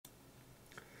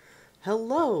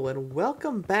Hello and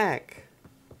welcome back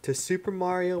to Super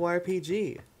Mario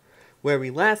RPG. Where we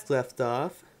last left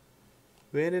off,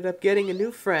 we ended up getting a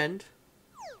new friend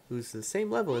who's the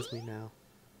same level as me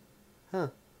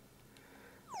now.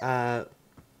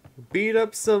 Beat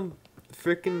up some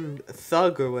freaking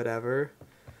thug or whatever.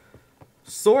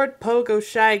 Sword Pogo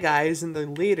Shy Guys and the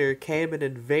leader came and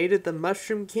invaded the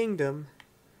Mushroom Kingdom.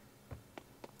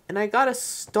 And I got a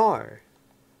star.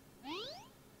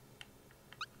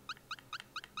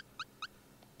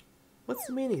 What's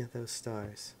the meaning of those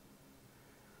stars?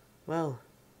 Well,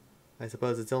 I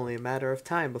suppose it's only a matter of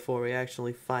time before we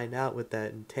actually find out what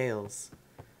that entails.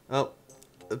 Oh,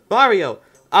 Mario!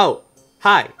 Oh,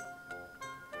 hi!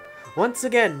 Once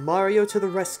again, Mario to the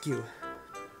rescue.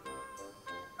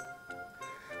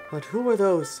 But who are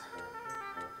those?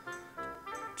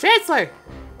 Chancellor!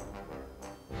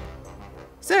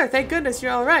 Sir, thank goodness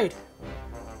you're alright.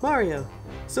 Mario,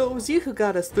 so it was you who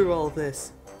got us through all of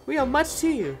this. We owe much to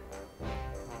you.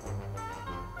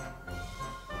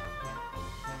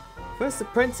 First the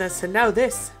princess, and now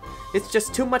this. It's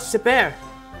just too much to bear.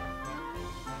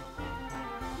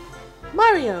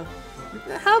 Mario,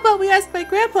 how about we ask my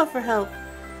grandpa for help?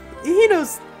 He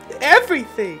knows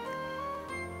everything.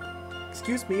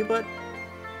 Excuse me, but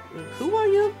who are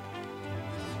you?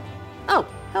 Oh,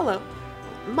 hello.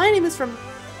 My name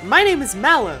is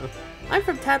Mallow. I'm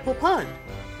from Tadpole Pond.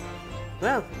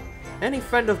 Well, any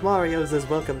friend of Mario's is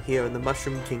welcome here in the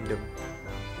Mushroom Kingdom.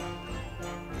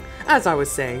 As I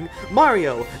was saying,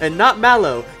 Mario, and not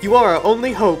Mallow, you are our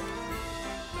only hope.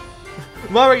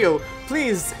 Mario,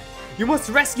 please, you must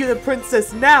rescue the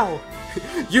princess now.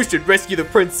 You should rescue the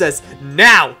princess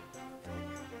now.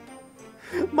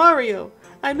 Mario,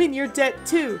 I'm in your debt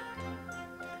too.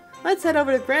 Let's head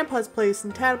over to Grandpa's place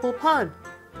in Tadpole Pond.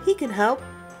 He can help.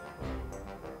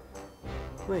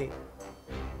 Wait,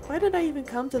 why did I even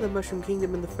come to the Mushroom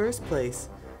Kingdom in the first place?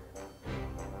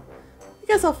 I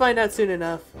guess I'll find out soon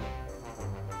enough.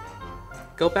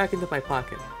 Go back into my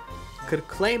pocket. Could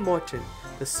Clay Morton,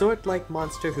 the sword-like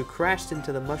monster who crashed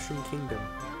into the Mushroom Kingdom,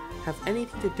 have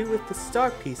anything to do with the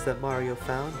star piece that Mario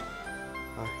found?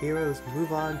 Our heroes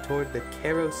move on toward the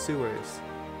Kero sewers.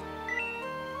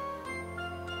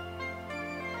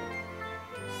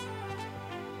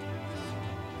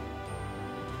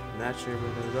 Not sure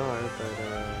where those are, but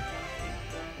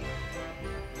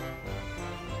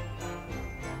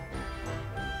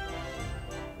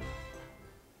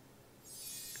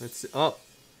let's see. Oh!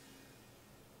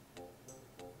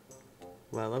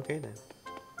 Well, okay then.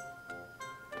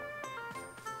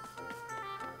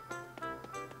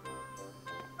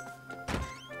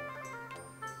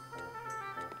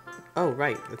 Oh,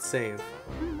 right, let's save.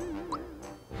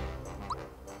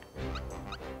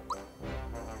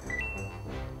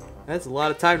 That's a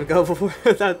lot of time to go before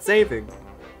without saving.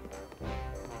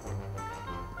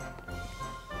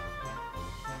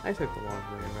 I took the long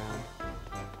way around.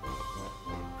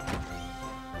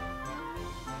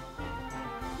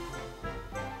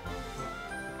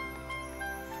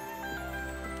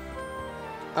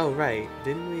 Oh, right.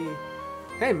 Didn't we...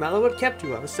 Hey, Mallow, what kept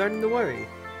you? I was starting to worry.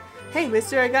 Hey,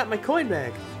 mister, I got my coin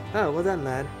back. Oh, well done,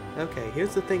 lad. Okay,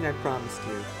 here's the thing I promised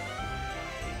you.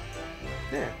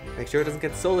 There. Make sure it doesn't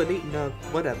get sold and eaten up.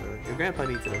 Whatever. Your grandpa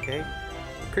needs it, okay?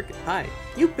 Cricket pie.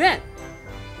 You bet!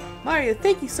 Mario,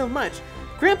 thank you so much.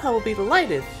 Grandpa will be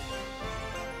delighted.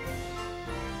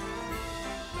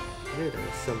 Knew there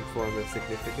was some form of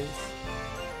significance.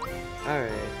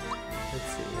 Alright. Let's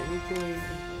see. Anything...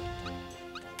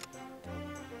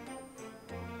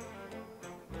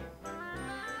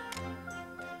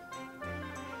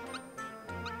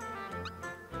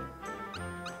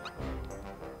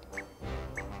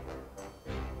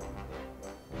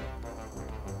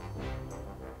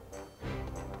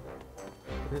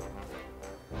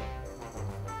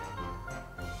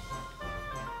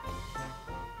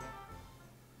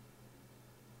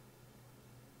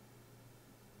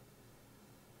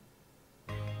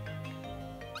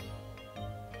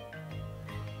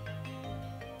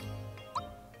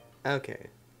 Okay.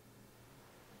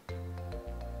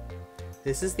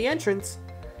 This is the entrance.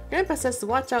 Grandpa says to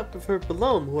watch out for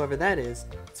Mallow, whoever that is.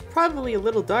 It's probably a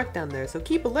little dark down there, so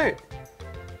keep alert.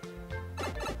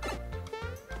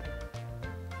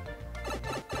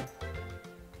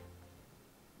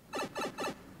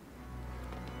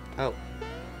 Oh.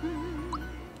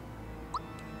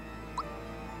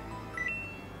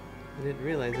 I didn't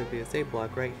realize there'd be a save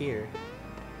block right here.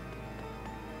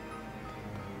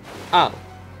 Oh.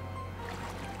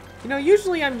 You know,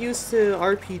 usually I'm used to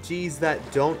RPGs that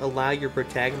don't allow your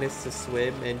protagonist to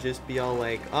swim and just be all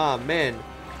like, "Aw, man,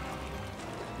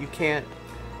 you can't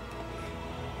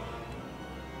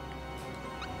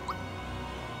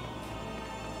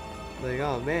Like,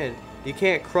 oh man, you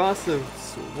can't cross the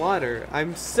water.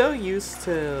 I'm so used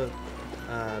to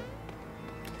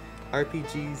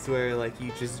RPGs where like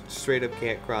you just straight up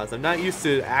can't cross. I'm not used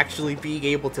to actually being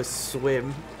able to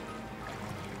swim.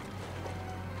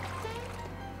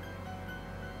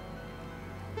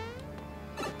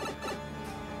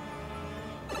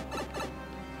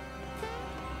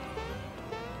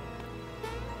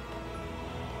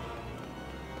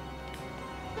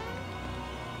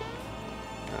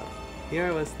 Here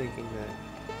I was thinking that.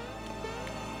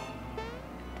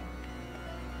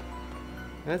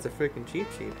 That's a freaking cheap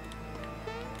sheep.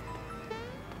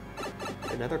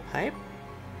 Another pipe?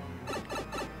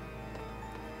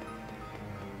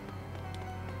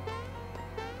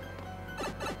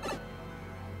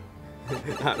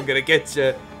 I'm gonna get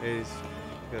you. It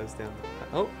goes down.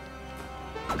 Oh.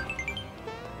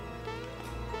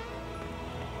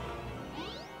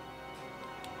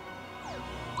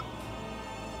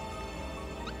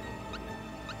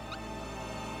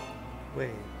 Wait.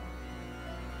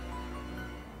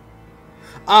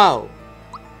 Oh!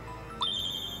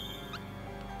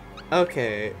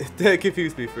 Okay, that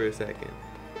confused me for a second.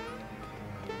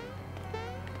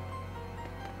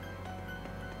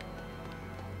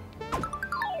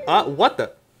 What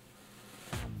the?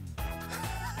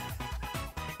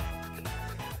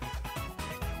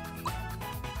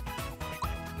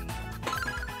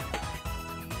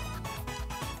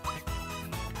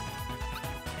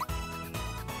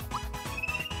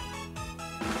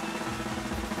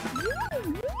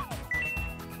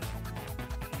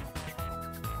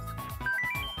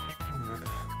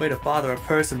 Way to bother a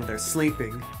person when they're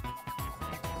sleeping.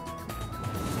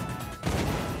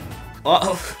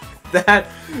 Oh, that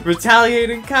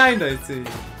retaliating kind, I see.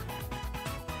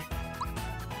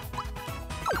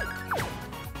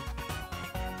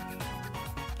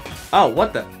 Oh,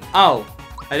 what the? Oh,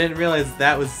 I didn't realize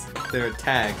that was their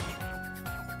tag.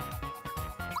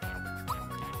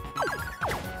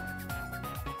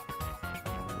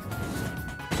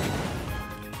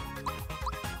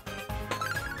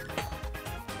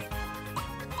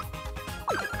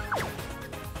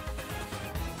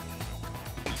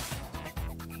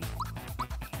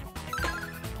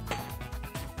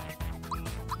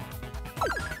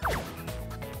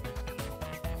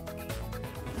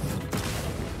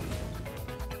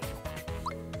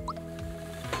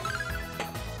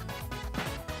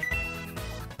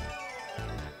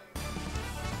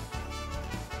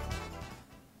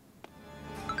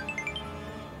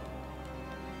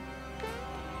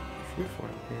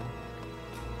 Freeform pin.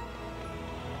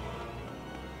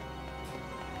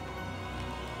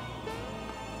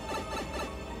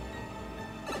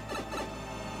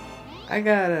 I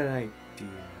got an idea.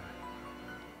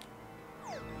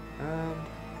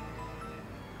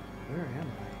 Where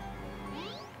am I?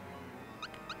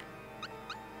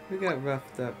 We got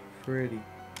roughed up pretty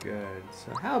good.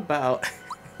 So how about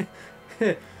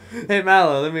hey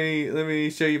Mallow, let me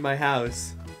show you my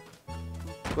house.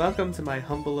 Welcome to my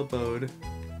humble abode.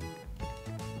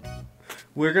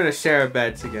 We're gonna share a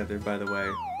bed together, by the way.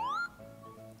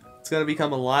 It's gonna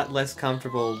become a lot less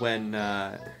comfortable when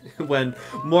when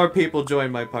more people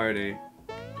join my party.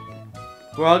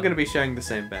 We're all gonna be sharing the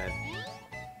same bed.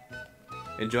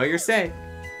 Enjoy your stay.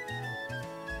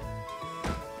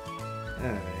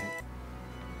 Alright.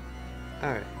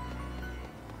 Alright.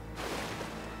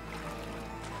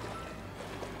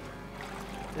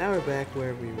 Now we're back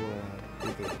where we began.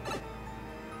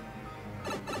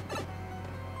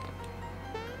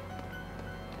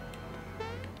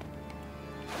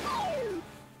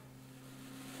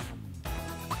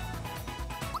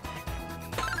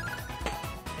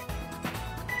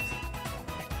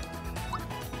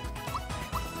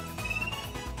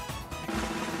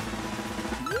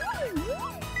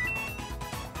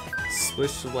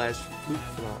 Splish splash flute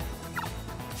flop.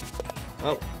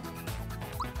 Oh.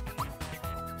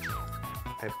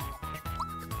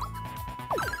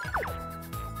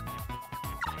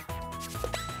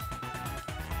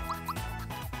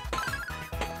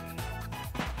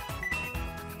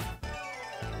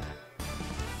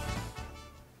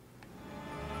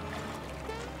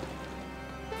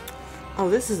 Oh,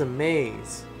 this is a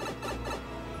maze.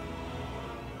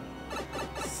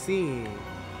 See.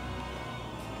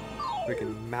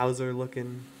 Freaking Mauser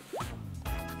looking.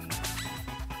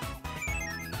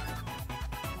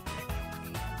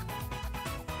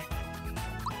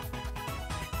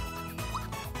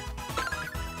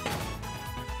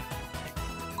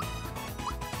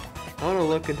 I want to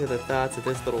look into the thoughts of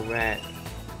this little rat.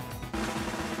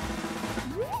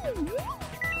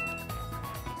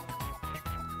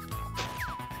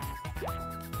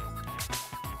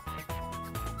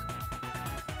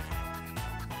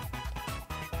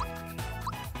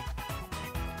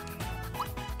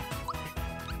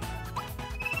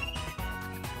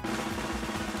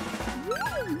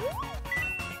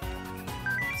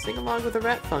 Sing along with the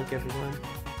rat funk, everyone.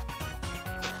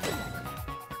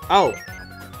 Oh!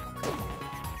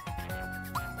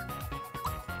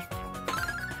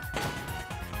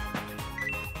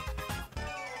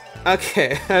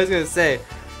 Okay, I was gonna say,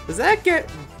 does that get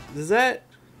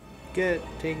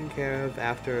taken care of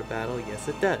after a battle? Yes,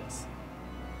 it does.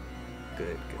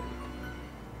 Good, good.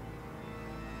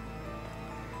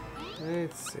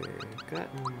 Let's see,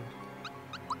 gotten...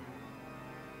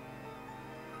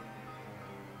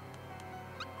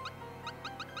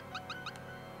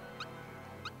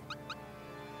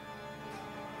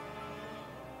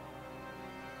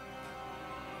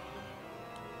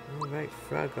 Alright,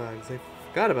 frog logs. I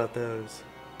forgot about those.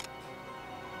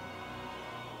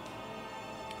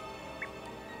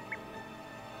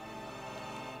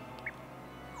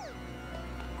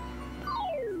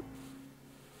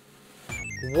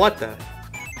 What the?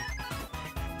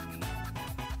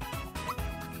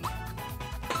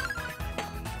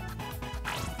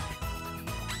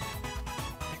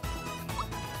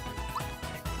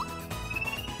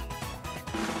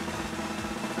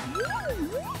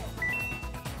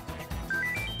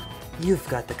 You've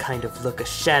got the kind of look a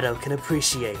shadow can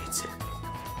appreciate.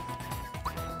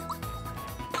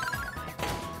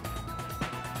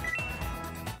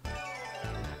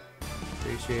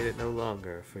 Appreciate it no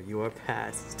longer, for you are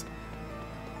past.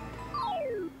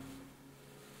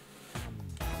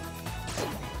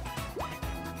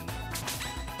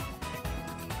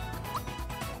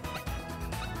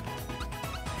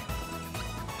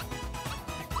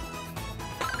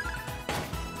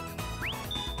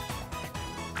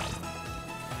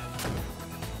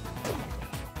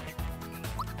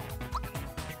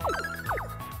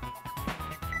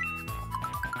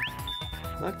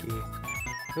 Lucky.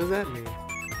 What does that mean?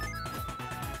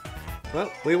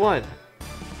 Well, we won.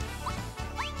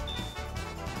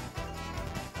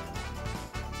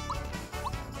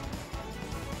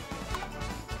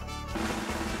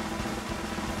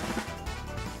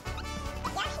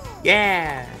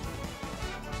 Yeah!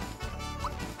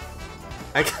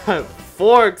 I got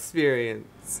 4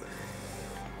 experience.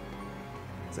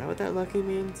 Is that what that lucky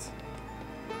means?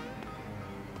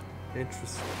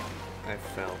 Interesting. I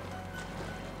fell.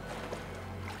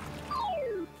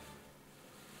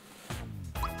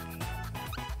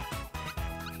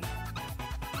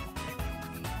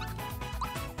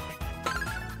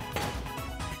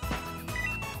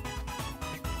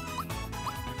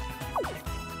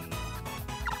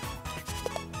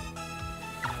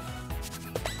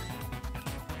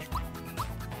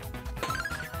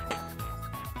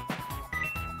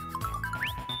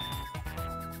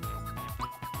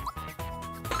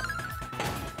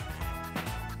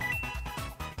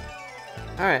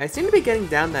 Alright, I seem to be getting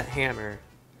down that hammer.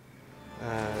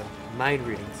 Mind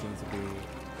reading seems to be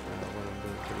what I'm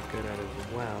doing pretty good at as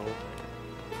well.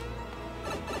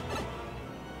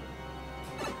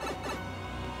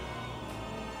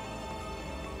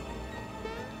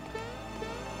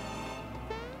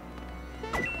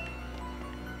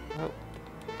 Oh.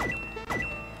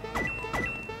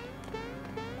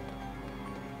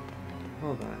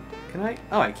 Hold on. Can I?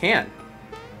 Oh, I can.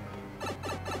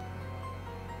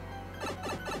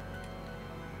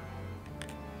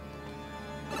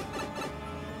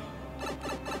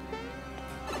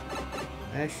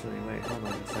 Actually, wait, hold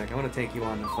on a sec. I want to take you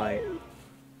on the fight.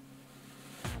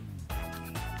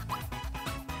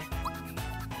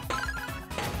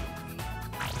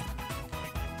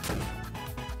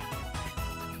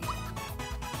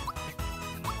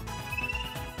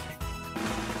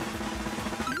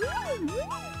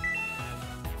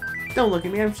 Don't look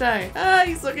at me, I'm shy. Ah,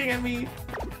 he's looking at me.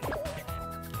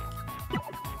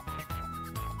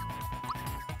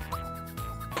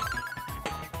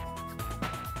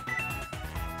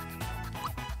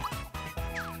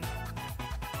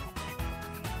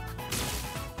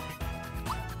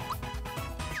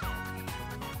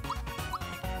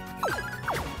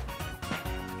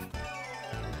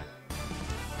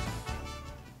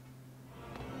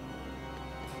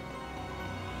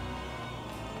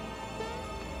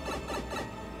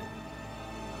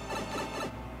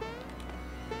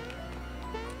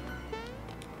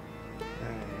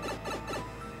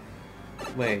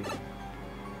 Wait.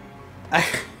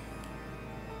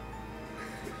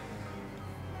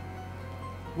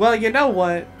 Well, you know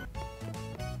what?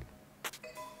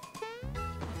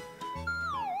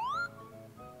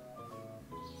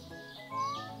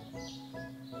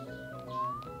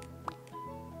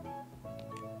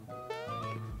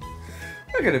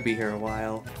 We're gonna be here a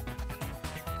while.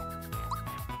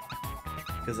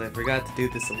 Because I forgot to do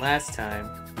this the last time.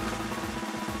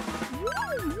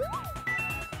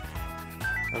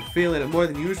 I'm feeling it more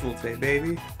than usual today,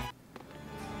 baby.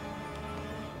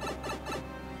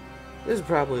 This is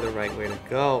probably the right way to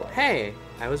go. Hey,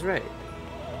 I was right.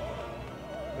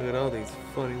 Look at all these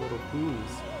funny little boos.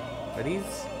 Are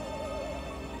these?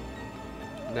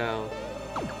 No.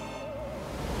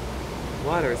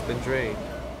 Water has been drained.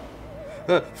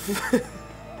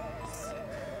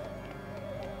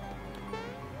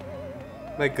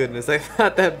 My goodness, I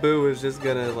thought that boo was just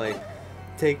gonna like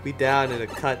take me down in a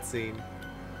cutscene.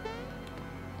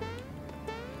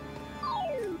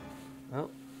 Oh.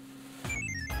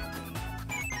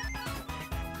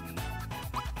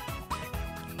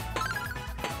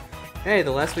 Hey,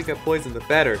 the less we got poisoned, the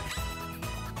better.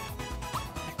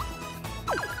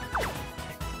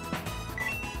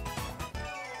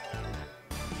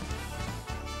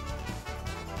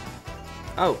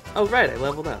 Oh right, I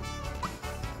leveled up.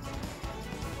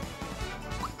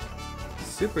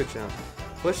 Super jump.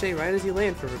 Push A right as you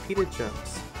land for repeated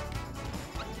jumps.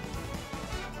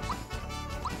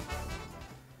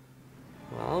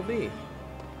 Well, I'll be.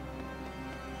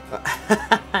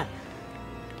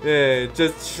 Yeah,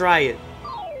 just try it.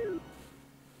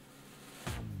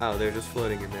 Oh, they're just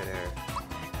floating in midair.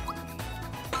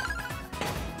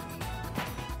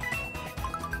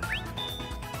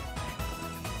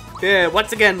 Yeah,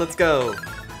 once again, let's go.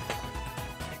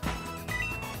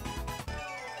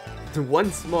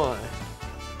 Once more,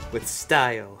 with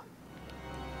style.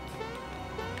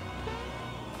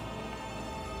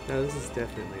 No, this is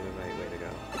definitely the right way to go.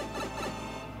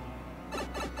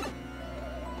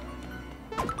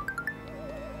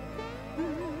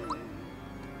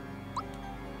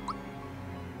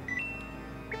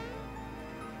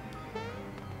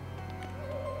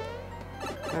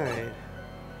 Alright.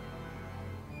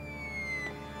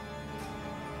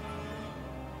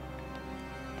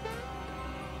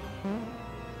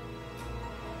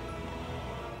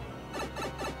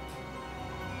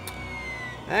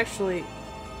 Actually,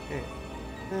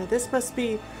 this must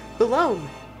be Mallow.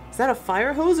 Is that a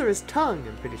fire hose or his tongue?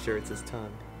 I'm pretty sure it's his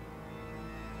tongue.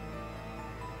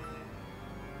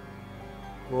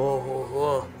 Whoa, whoa,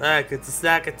 whoa. Heck, it's a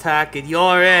snack attack and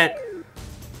you're it!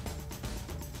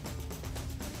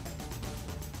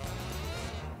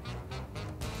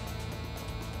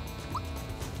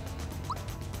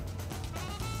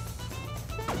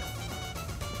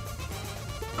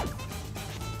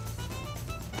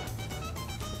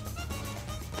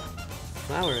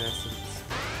 Flower essence.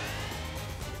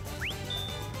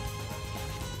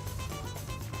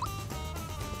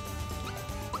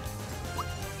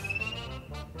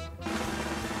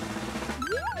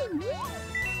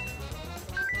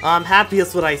 I'm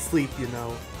happiest when I sleep, you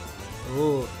know.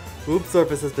 Ooh, Boob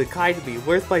Surface has been kind to me.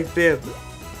 Where's my bib?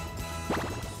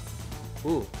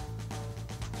 Ooh.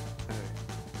 Alright.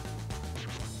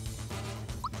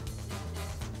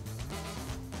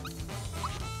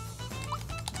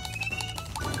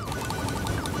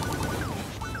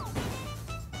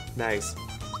 Nice.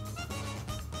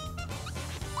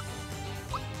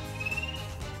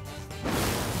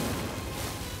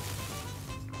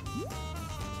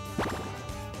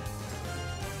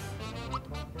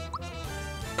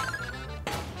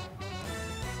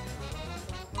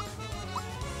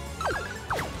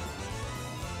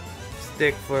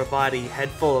 Stick for a body, head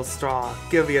full of straw.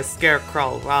 Give me a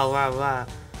scarecrow. Rah rah rah.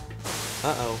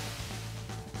 Uh-oh.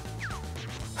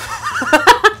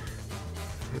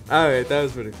 Alright, that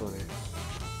was pretty funny.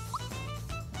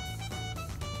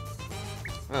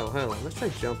 Oh, hold on. Let's try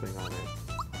jumping on it.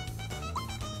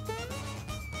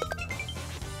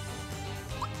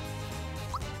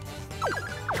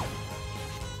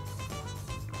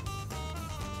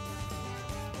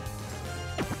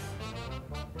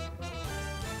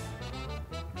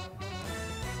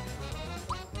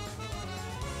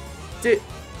 Dude.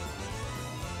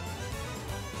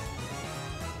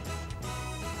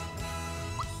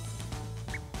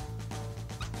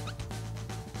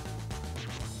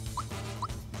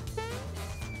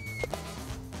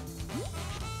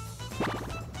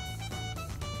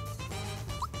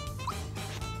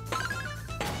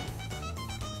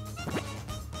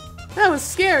 That was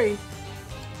scary.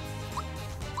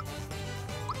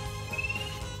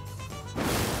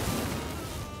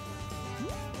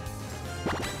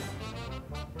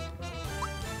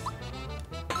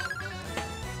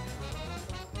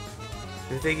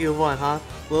 You think you won, huh?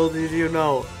 Little did you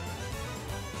know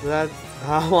that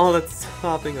while it's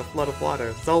stopping a flood of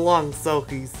water. So long,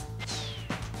 Sokies.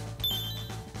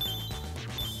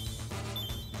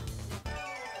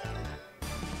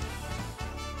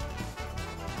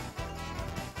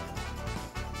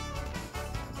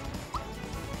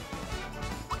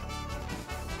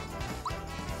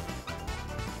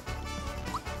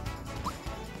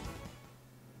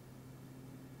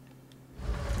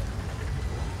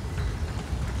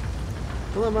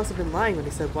 Mallow must have been lying when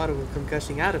he said water would come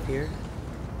gushing out of here.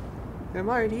 Now,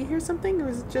 Mario, do you hear something, or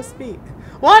is it just me?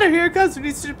 Water! Here it comes! We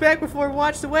need to sit back before it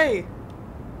washed away!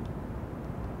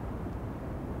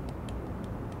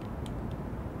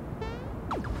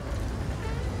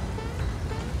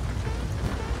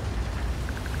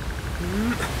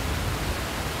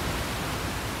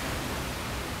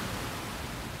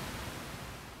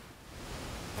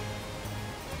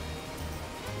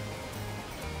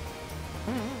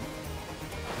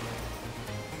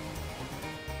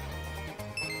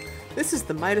 This is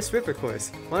the Midas River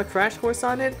course. Want a crash course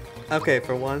on it? Okay,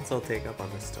 for once I'll take up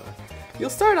on this tour. You'll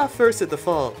start off first at the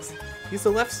falls. Use the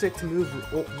left stick to move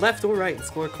left or right and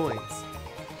score coins.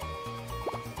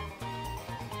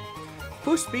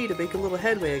 Push B to make a little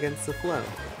headway against the flow.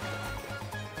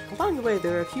 Along the way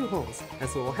there are a few holes.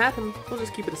 As what will happen, we'll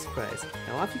just keep it a surprise.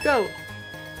 Now off you go!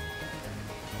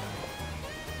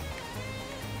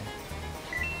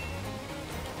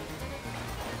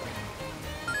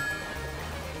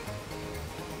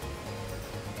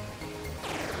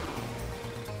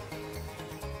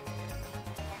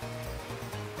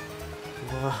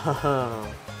 Whoa.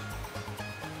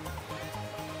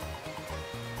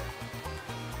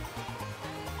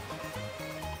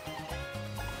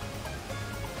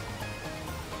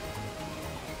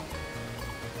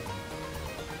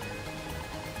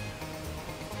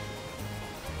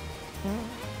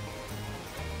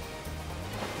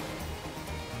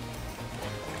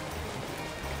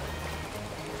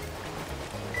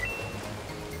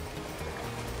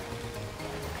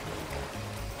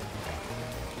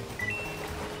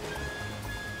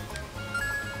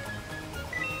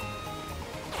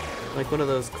 Like one of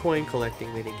those coin collecting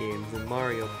minigames in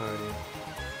Mario Party.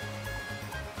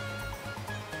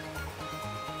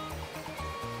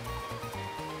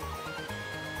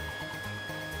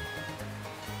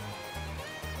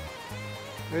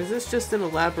 Or is this just an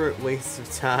elaborate waste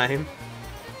of time?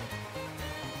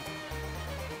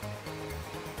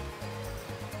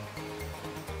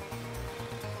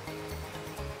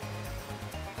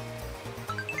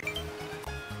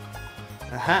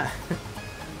 Aha!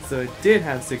 So it did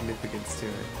have significance to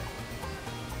it.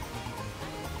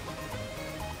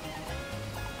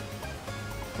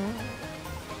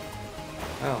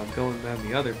 Oh, I'm going down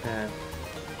the other path.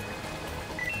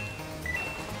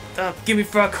 Oh, give me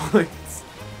frog coins!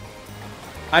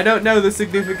 I don't know the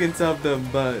significance of them,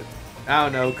 but I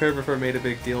don't know, Curvifer made a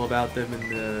big deal about them in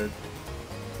the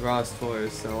Ross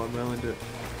tours, so I'm willing to...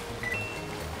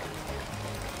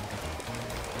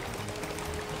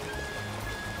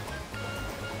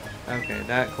 Okay,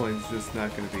 that coin's just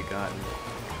not going to be gotten.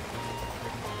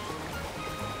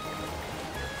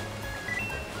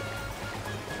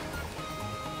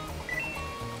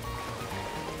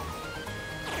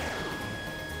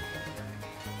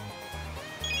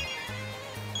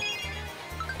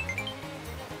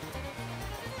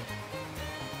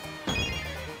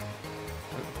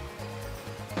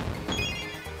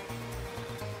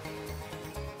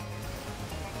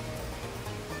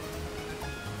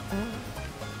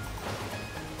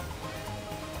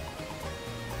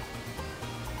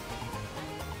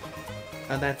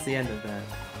 Oh, that's the end of that.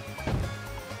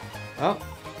 Oh.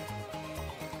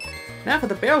 Now for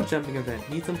the barrel jumping event.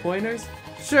 Need some pointers?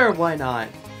 Sure, why not?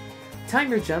 Time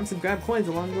your jumps and grab coins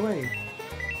along the way.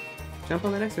 Jump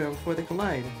on the next barrel before they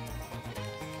collide.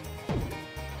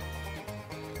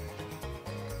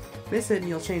 Miss it and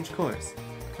you'll change course.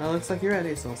 Well, looks like you're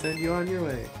ready, so I'll send you on your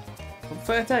way.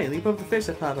 Before I tell you, leap over the fish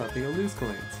that pop up or you'll lose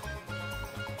coins.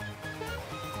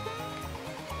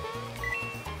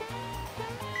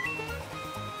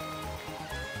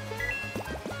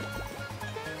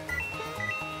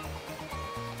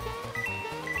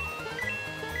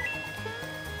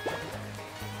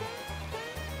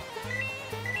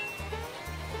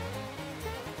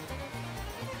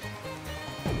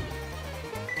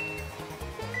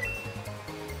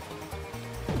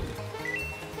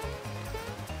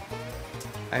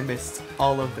 I missed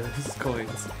all of those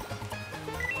coins.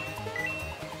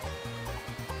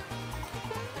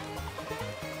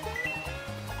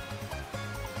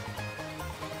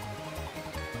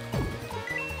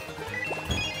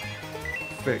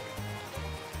 Frick.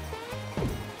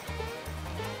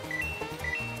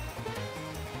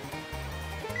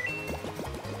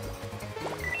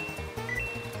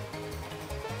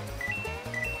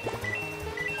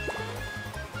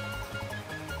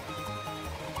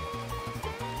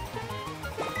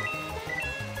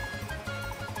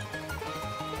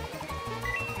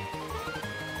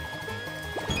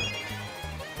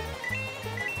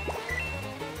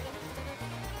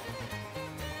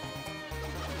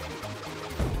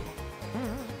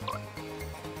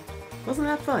 Wasn't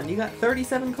that fun? You got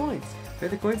 37 coins. They're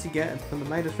the coins you get from the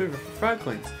Midas River for frog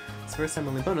coins. This first time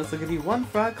only bonus will give you 1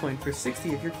 frog coin for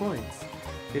 60 of your coins.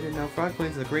 If you didn't know, frog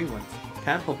coins are the green ones.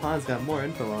 Tadpole Pond's got more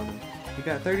info on them. You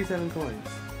got 37 coins.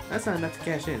 That's not enough to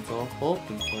cash in, so I'll hold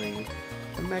them for you.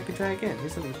 Come back and try again.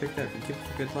 Here's something you picked up. You keep it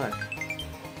for good luck.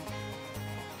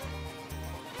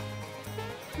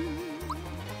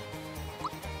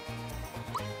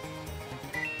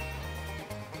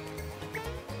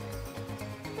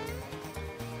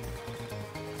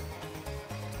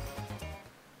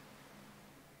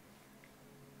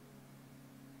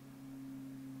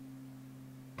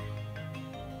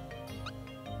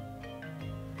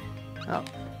 Oh.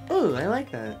 Ooh, I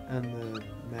like that on the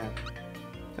map.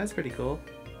 That's pretty cool.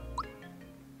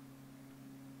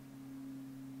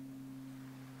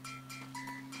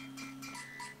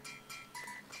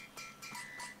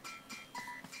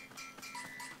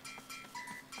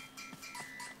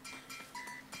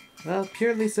 Well,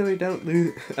 purely so we don't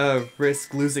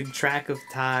risk losing track of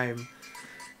time.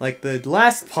 Like the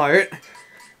last part.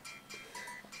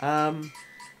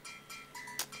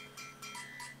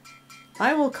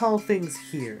 I will call things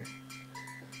here.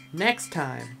 Next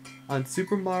time on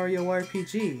Super Mario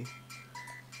RPG,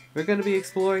 we're going to be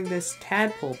exploring this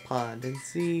tadpole pond and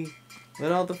see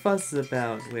what all the fuss is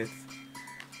about with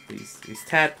these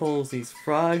tadpoles, these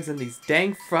frogs, and these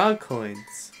dang frog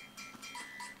coins.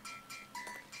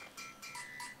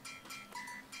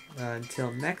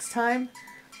 Until next time,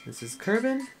 this is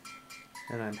Kerbin,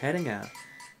 and I'm heading out.